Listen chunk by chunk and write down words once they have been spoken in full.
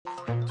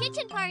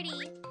kitchen party!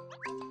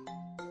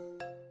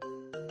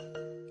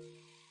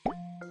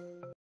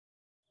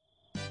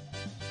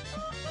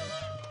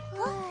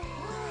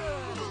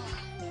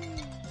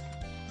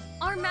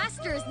 Our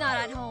master is not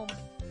at home.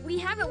 We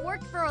haven't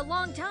worked for a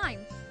long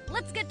time.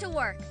 Let's get to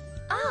work.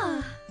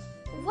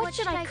 What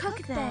should I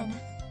cook then?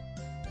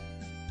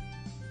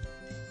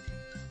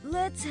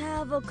 Let's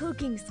have a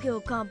cooking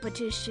skill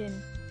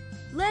competition.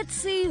 Let's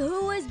see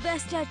who is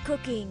best at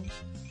cooking.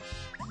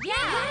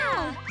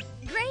 Yeah!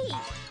 Great!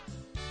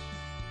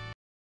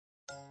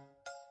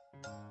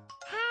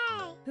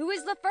 Hey! Who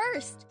is the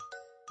first?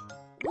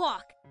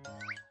 Walk.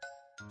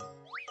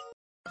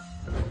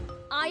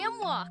 I am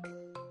Walk.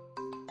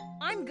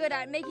 I'm good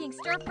at making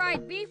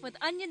stir-fried beef with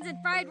onions and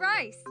fried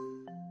rice.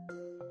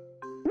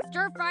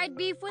 Stir-fried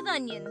beef with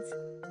onions.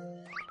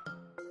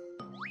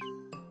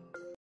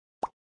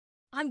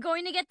 I'm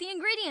going to get the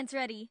ingredients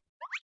ready.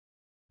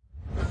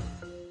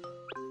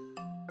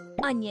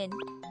 Onion.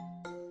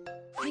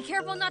 Be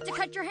careful not to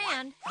cut your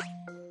hand.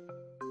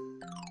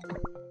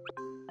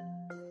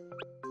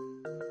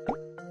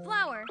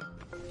 Flour.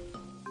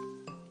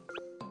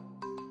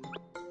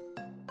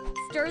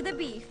 Stir the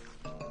beef.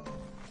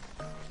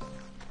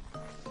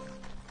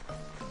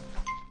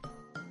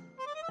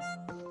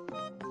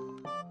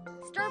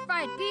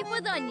 Stir-fried beef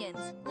with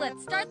onions.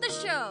 Let's start the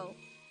show.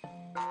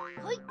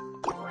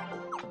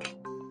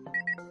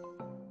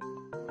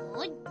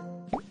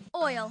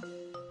 Oil.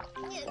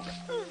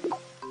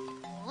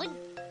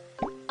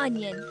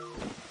 Onion.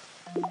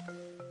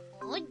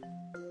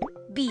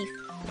 Beef.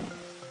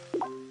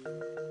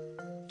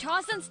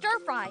 Toss and stir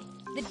fry.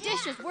 The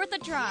dish is worth a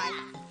try.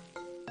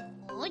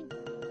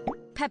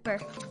 Pepper.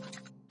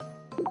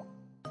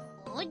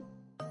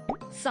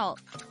 Salt.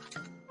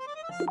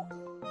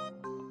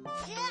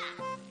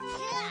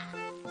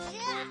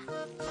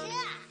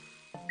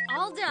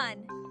 All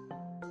done.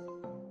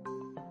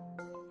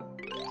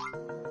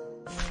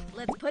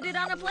 Let's put it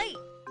on a plate.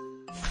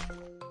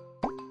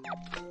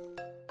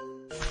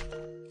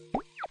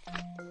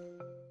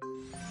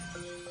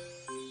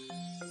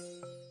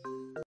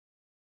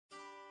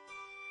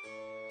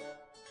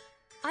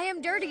 I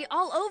am dirty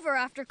all over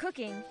after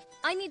cooking.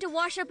 I need to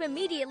wash up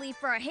immediately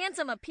for a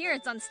handsome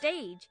appearance on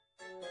stage.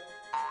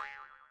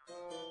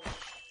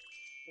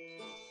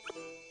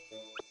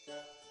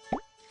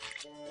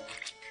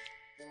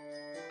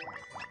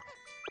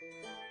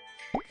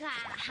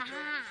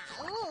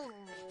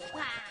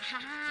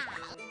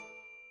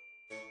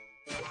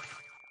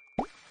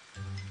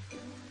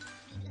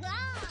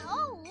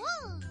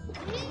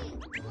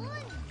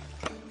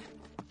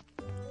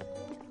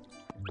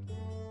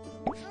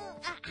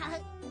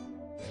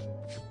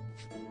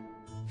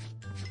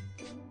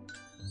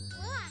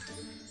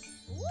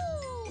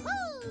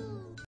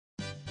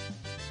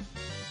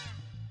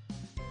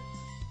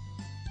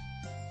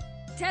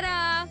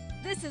 Ta-da!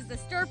 This is the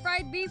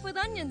stir-fried beef with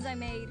onions I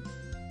made.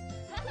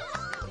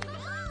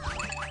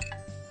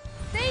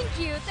 Thank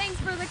you! Thanks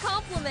for the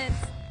compliments!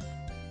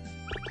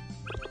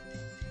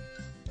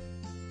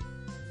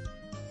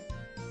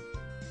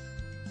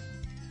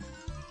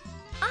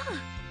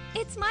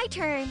 It's my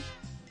turn.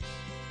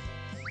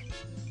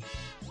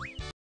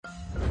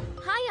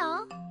 Hi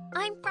all,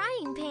 I'm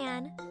Frying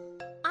Pan.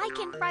 I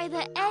can fry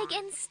the egg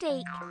and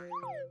steak.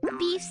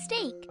 Beef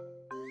steak.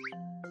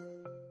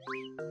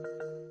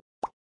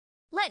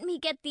 Let me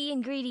get the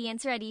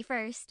ingredients ready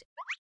first.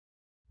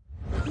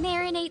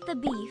 Marinate the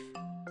beef.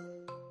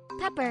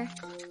 Pepper.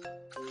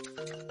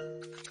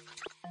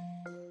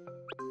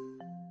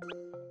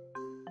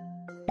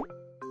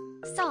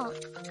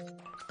 Salt.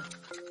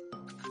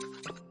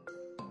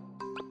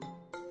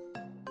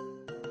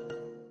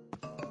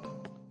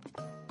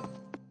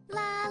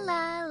 La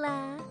la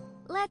la.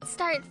 Let's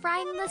start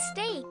frying the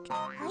steak.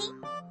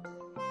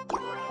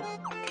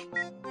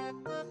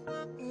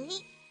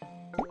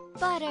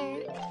 Butter.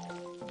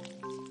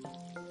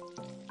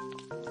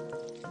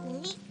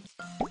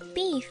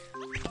 Beef.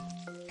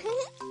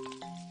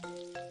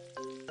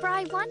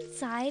 Fry one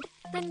side,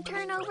 then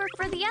turn over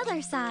for the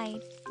other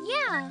side.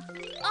 Yeah,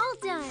 all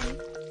done.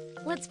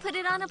 Let's put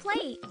it on a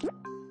plate.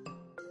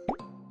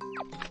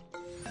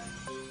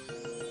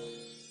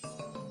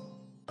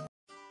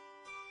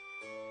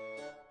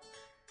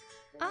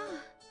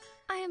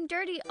 I am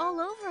dirty all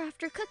over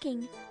after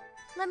cooking.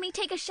 Let me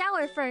take a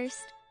shower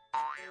first.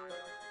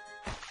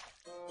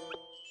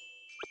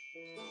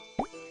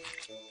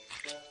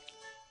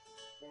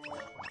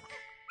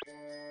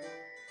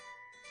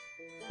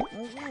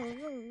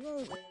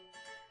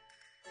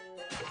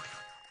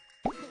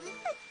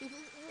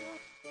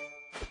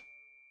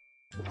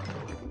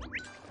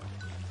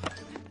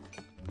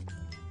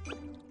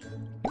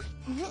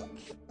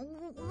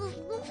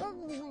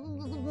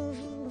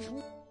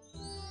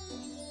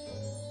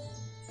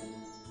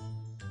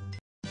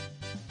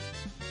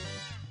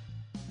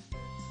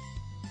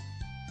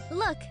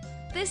 Look,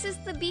 this is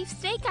the beef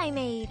steak I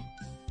made.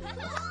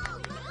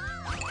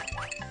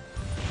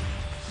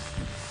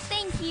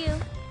 Thank you.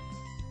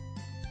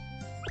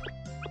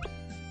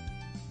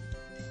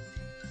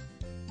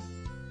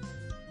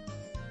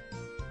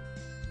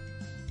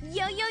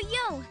 Yo, yo,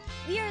 yo!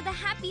 We are the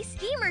happy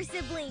steamer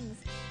siblings!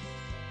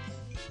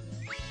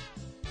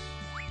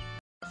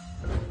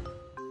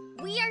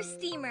 We are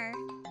steamer.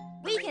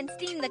 We can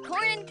steam the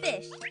corn and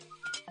fish.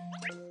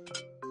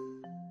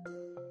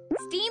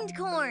 Steamed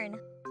corn.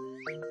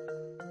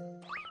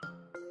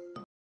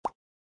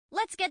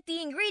 Let's get the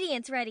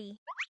ingredients ready.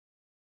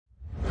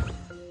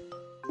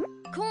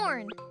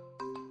 Corn.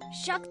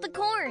 Shuck the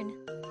corn.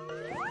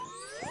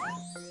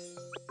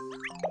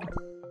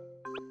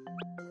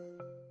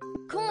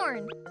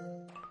 Corn.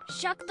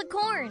 Shuck the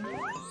corn.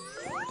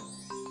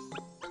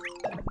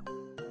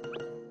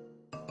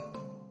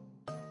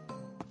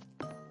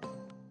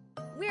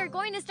 We are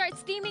going to start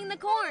steaming the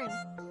corn.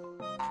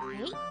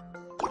 Wait.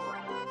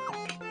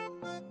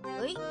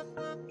 Wait.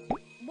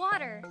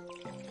 Water.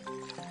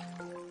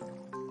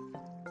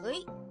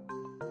 Wait.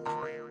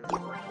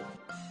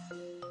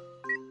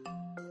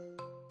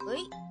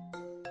 Wait.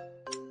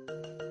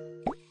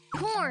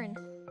 Corn.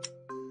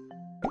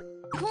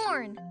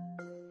 Corn.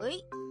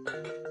 Wait.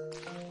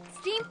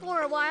 Steam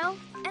for a while,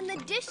 and the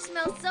dish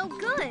smells so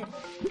good.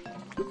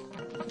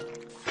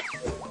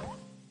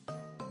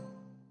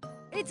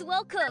 It's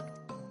well cooked.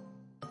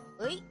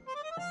 Wait.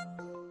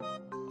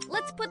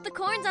 Let's put the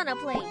corns on a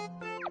plate.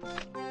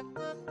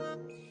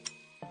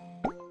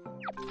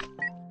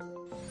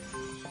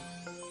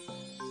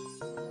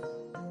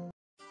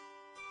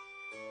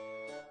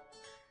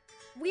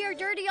 We are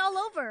dirty all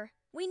over.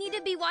 We need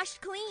to be washed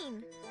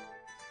clean.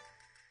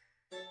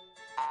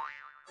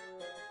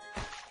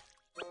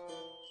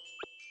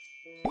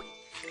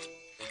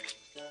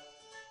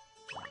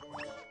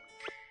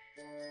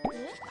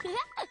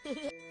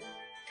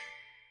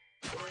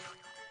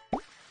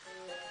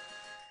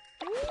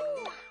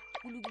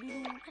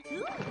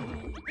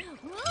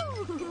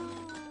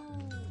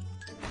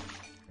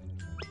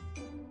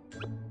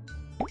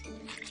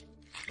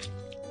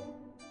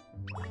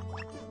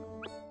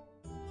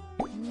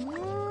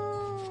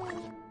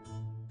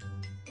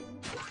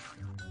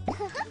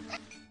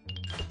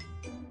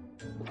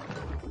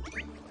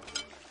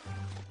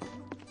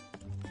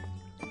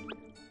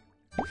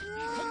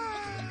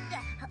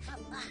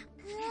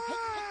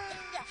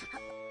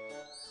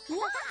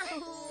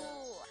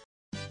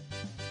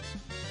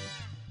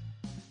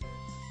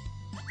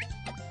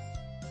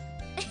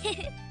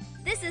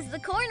 This is the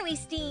corn we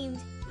steamed.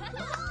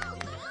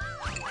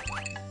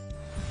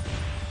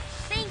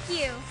 Thank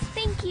you.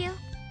 Thank you.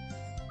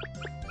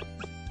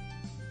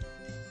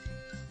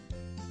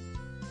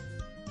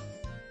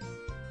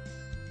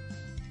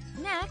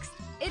 Next,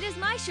 it is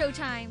my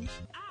showtime.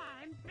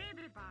 I'm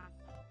BabyBus.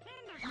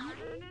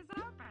 Kindergarten is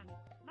open.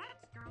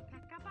 Let's go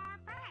pick up our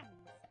friends.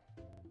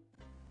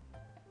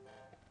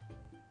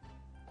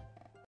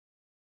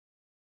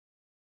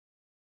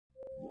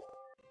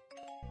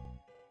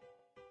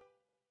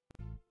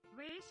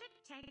 We should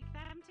take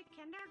them to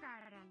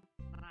kindergarten.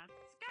 Let's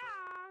go.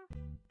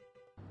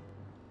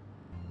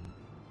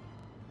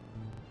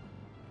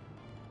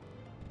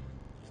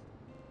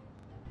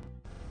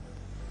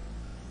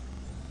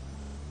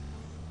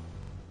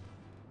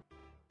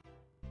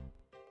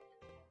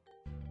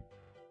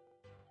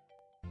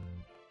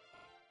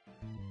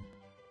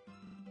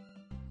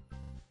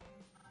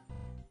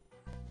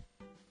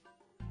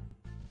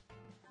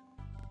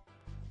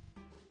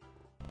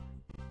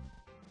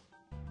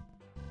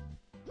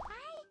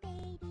 Hi,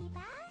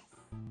 BabyBus.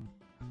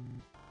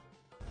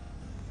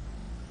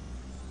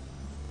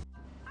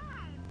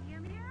 Hi, Mew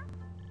Mew.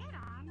 Get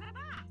on the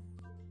bus.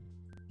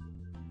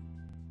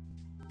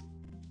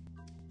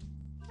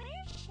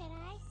 Where should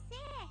I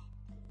sit?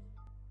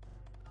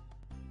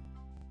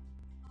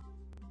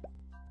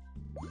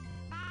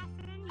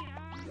 Fasten your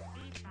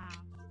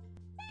seatbelt.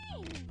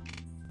 Thanks.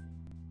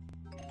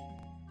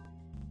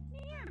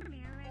 Mew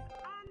Mew is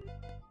on.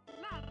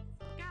 Let's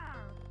go.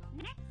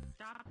 Next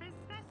stop is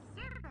the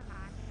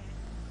supermarket.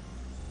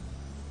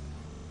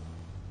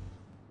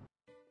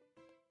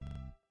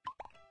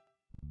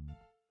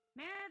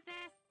 Move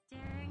the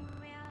steering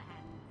wheel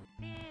and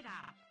speed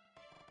up.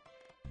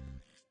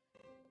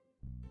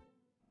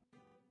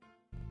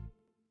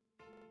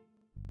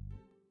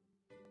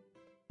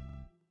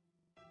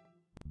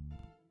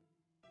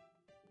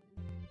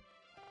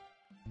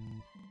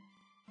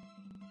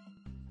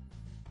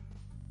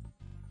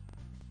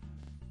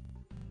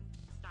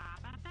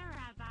 Stop at the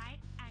red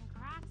light and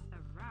cross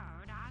the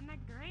road on the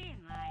green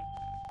light.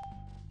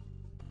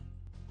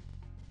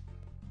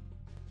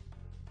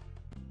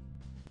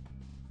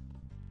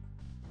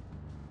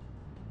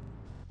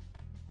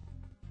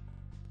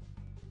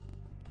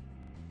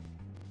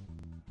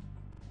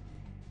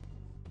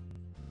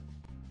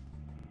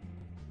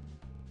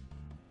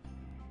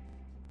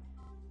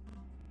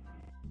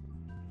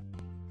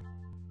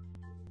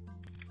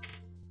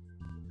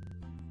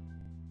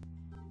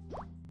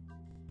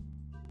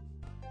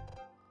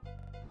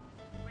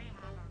 We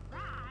have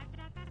arrived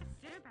at the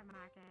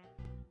supermarket.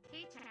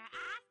 Teacher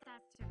asked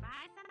us to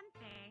buy some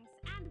things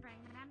and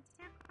bring them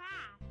to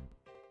class.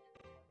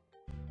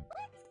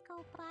 Let's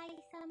go buy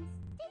some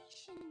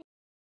stationery.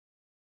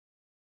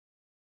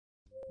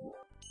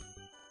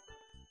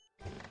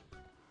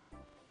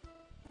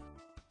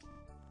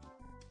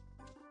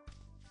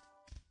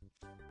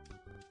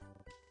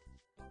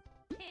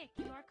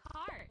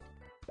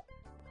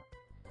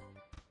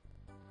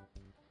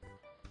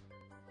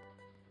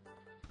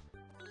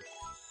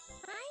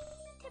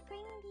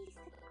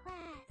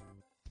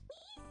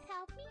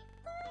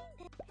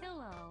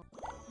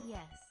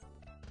 Yes.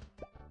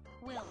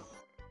 Will.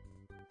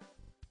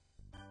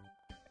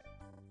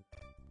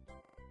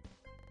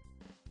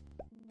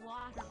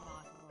 Water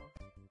bottle.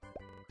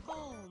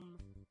 Comb.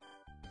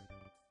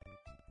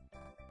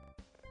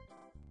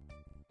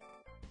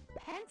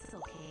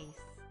 Pencil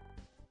case.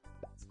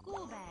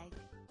 School bag.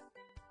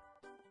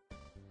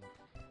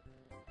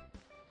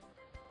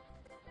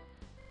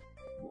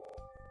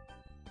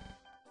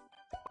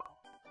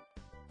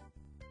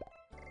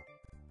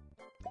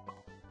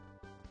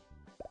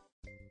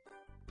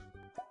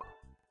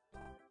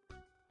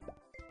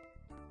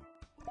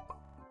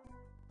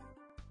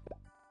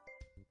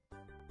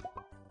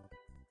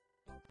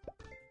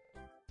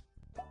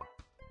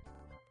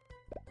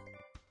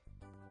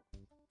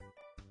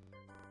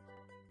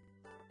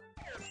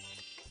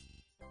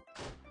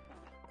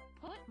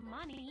 Put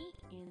money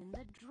in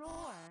the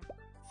drawer.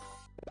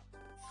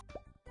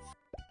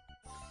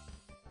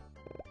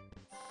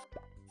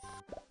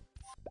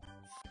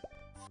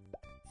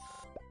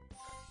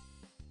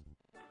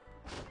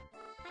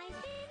 I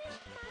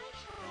finished my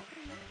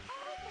shopping.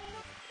 All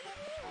thanks to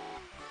you.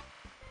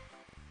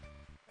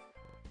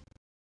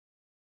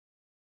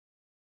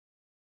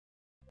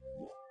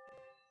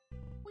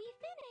 We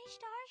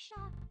finished our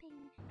shopping.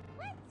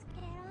 Let's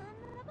get on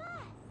the bus.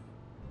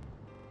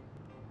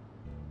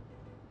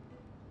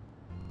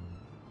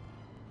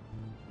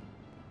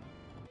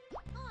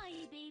 Hi,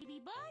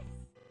 BabyBus.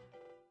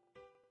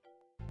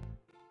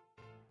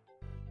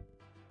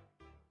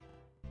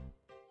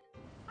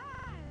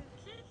 Hi,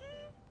 Kiki.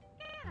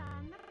 Get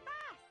on the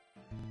bus.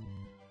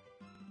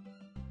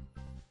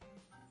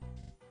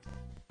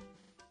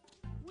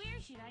 Where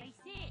should I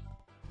sit?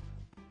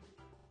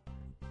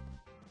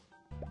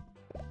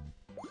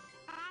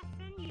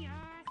 Fasten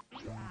your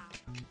seatbelt.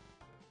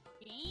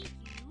 Thank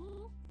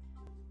you.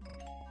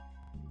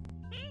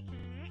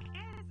 Kiki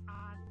is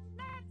on.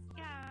 Let's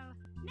go.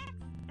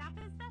 Next stop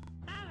is the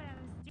photo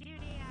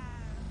studio.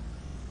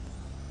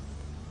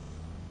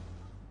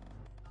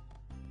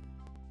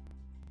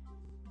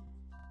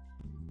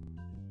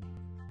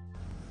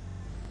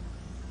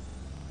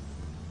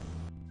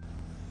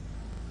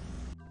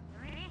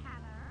 We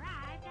have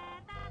arrived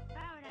at the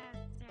photo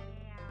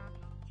studio.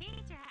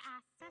 Teacher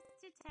asked us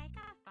to take a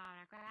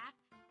photograph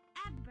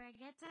and bring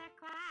it to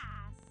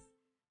class.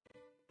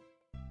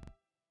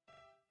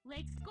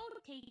 Let's go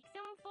take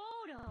some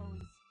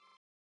photos.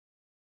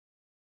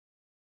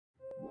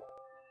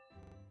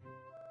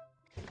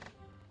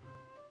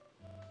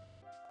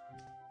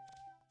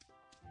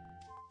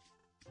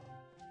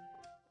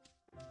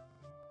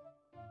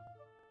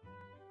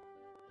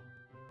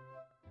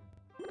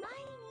 I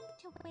need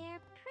to wear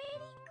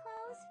pretty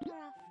clothes for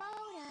a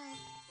photo.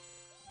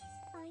 Please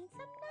find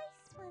some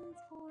nice ones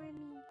for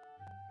me.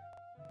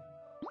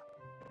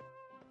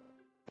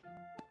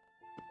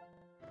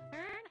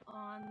 Turn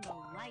on the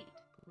light.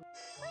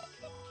 Click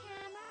the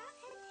camera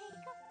and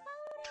take a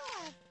photo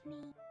of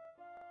me.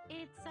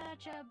 It's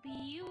such a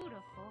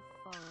beautiful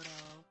photo.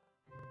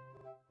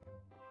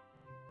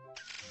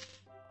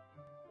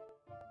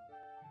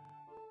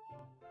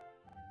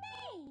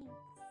 Thanks.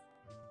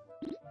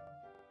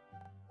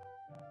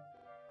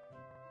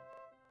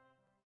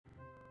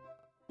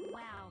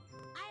 Wow,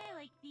 I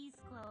like these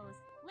clothes.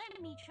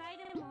 Let me try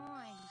them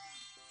on.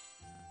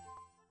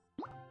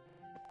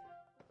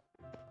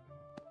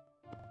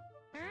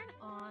 Turn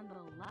on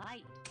the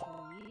light,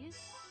 please.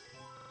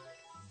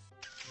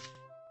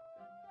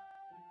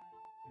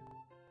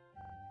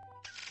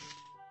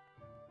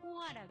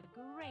 What a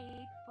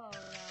great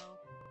photo.